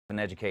in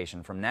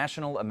Education from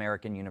National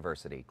American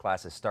University.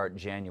 Classes start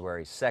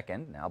January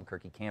 2nd.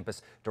 Albuquerque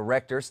campus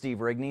director Steve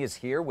Rigney is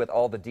here with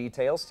all the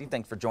details. Steve,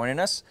 thanks for joining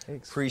us.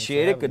 Thanks.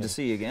 Appreciate it. Good to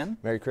see you again.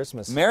 Merry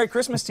Christmas. Merry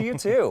Christmas to you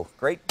too.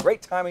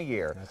 Great time of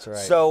year. That's right.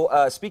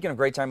 So speaking of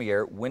great time of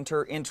year,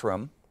 winter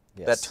interim.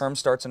 Yes. That term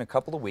starts in a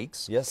couple of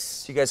weeks. Yes.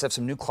 So you guys have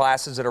some new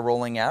classes that are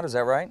rolling out, is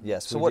that right?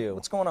 Yes, so we do.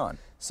 What's going on?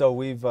 So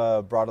we've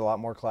brought a lot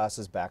more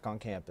classes back on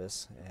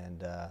campus,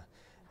 and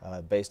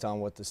based on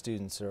what the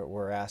students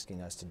were asking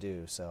us to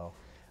do. So,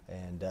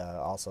 and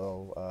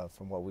also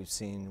from what we've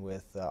seen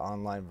with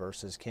online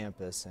versus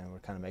campus, and we're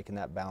kind of making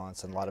that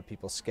balance. And a lot of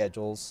people's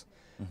schedules,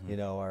 you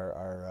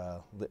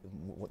know,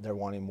 they're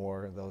wanting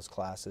more of those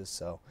classes.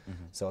 So,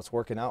 so it's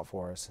working out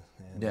for us,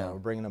 and we're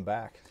bringing them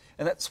back.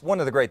 And that's one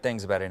of the great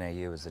things about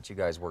NAU is that you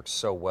guys work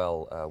so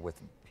well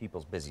with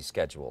people's busy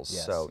schedules.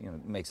 Yes. So, you know,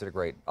 it makes it a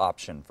great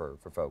option for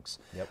folks.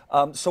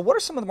 Yep. So what are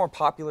some of the more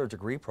popular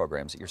degree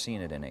programs that you're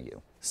seeing at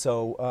NAU?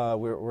 So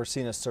we're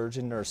seeing a surge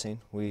in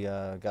nursing. We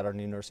got our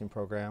new nursing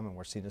program, and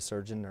we're seeing a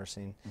surge in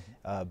nursing.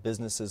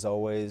 Business is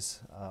always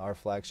our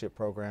flagship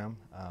program.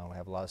 We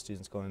have a lot of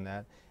students going in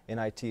that.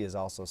 NIT is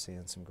also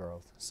seeing some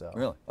growth. So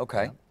really?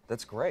 Okay. Yeah.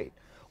 That's great.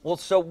 Well,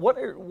 so what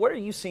are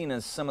you seeing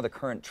as some of the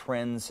current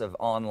trends of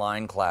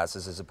online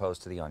classes as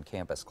opposed to the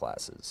on-campus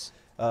classes?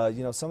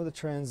 You know, some of the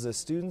trends, the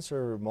students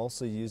are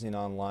mostly using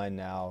online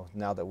now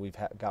that we've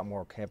got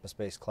more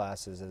campus-based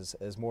classes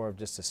as more of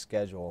just a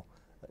schedule,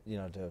 you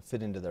know, to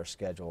fit into their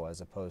schedule as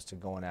opposed to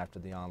going after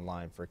the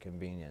online for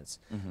convenience.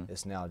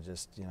 It's now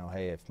just, you know,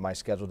 hey, if my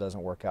schedule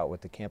doesn't work out with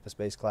the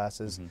campus-based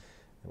classes,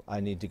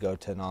 I need to go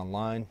to an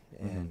online,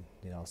 and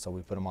you know, so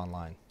we put them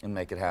online and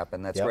make it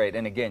happen. That's great.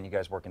 And again, you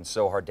guys working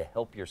so hard to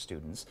help your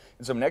students.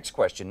 And so, next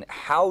question: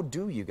 how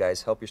do you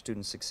guys help your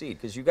students succeed?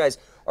 Because you guys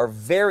are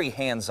very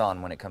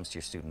hands-on when it comes to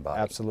your student body.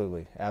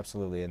 Absolutely,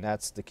 absolutely, and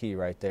that's the key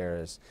right there.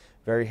 Is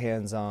very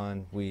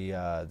hands-on.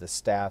 The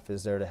staff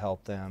is there to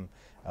help them.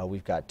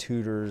 We've got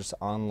tutors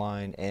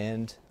online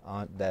and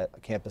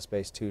that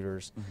campus-based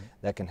tutors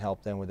that can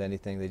help them with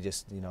anything. They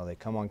just, you know, they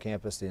come on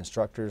campus. The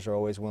instructors are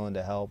always willing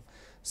to help.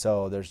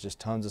 So there's just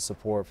tons of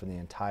support from the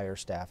entire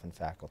staff and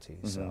faculty.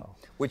 So,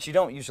 which you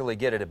don't usually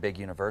get at a big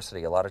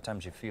university. A lot of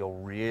times you feel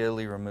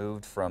really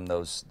removed from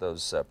those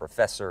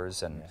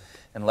professors and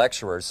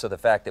lecturers. So the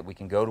fact that we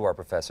can go to our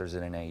professors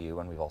at NAU,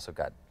 and we've also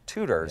got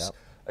tutors.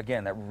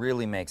 Again, that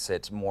really makes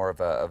it more of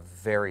a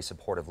very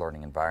supportive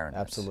learning environment.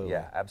 Absolutely.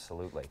 Yeah,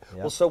 absolutely. Yep.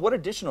 Well, so what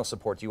additional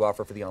support do you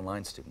offer for the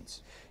online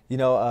students? You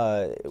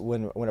know,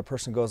 when a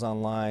person goes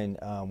online,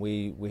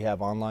 we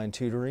have online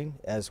tutoring,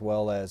 as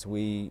well as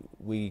we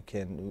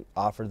can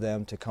offer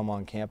them to come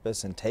on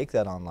campus and take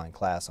that online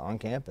class on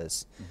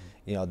campus.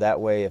 You know, that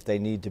way if they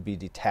need to be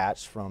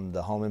detached from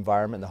the home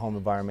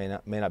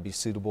environment may not be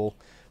suitable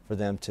for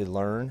them to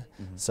learn,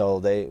 so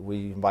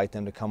we invite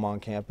them to come on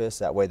campus.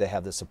 That way they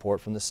have the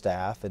support from the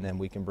staff, and then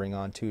we can bring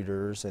on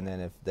tutors, and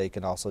then if they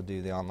can also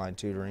do the online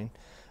tutoring.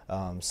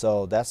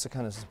 So that's the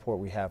kind of support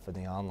we have for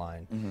the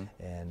online,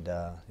 and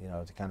you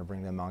know, to kind of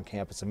bring them on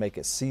campus and make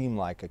it seem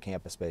like a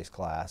campus-based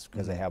class,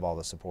 because they have all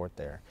the support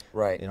there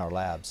in our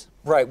labs.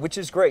 Right, which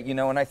is great, you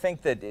know, and I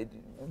think that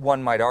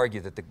one might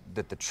argue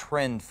that the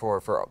trend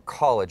for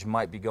college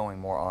might be going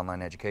more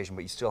online education,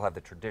 but you still have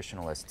the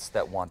traditionalists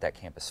that want that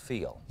campus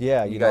feel.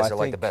 Yeah, you guys are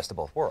like the best of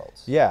both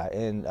worlds. Yeah,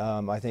 and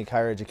I think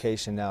higher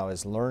education now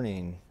is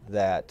learning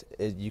that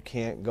you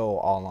can't go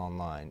all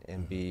online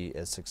and be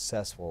as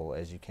successful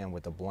as you can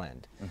with a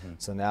blend.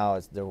 So now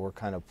we're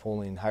kind of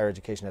pulling, higher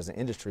education as an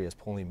industry is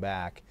pulling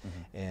back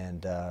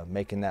and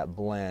making that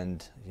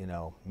blend, you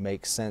know,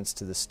 make sense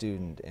to the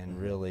student and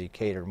really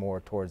cater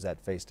more towards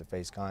that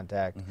face-to-face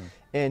contact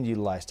and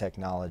utilize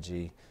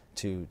technology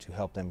to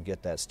help them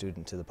get that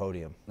student to the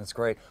podium. That's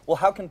great. Well,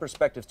 how can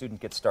prospective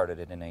students get started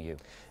at NAU?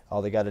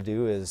 All they got to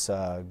do is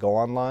go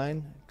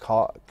online,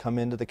 come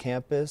into the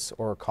campus,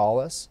 or call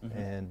us,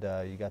 and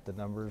you got the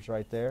numbers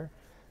right there,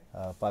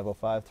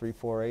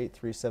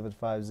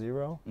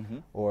 505-348-3750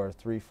 or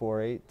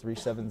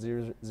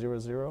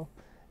 348-3700,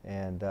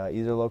 and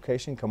either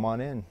location, come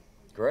on in.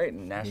 Great.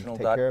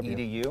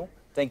 National.edu.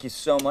 Thank you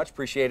so much.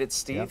 Appreciate it,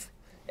 Steve.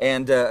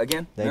 And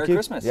again, Merry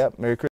Christmas. Yep, Merry Christmas.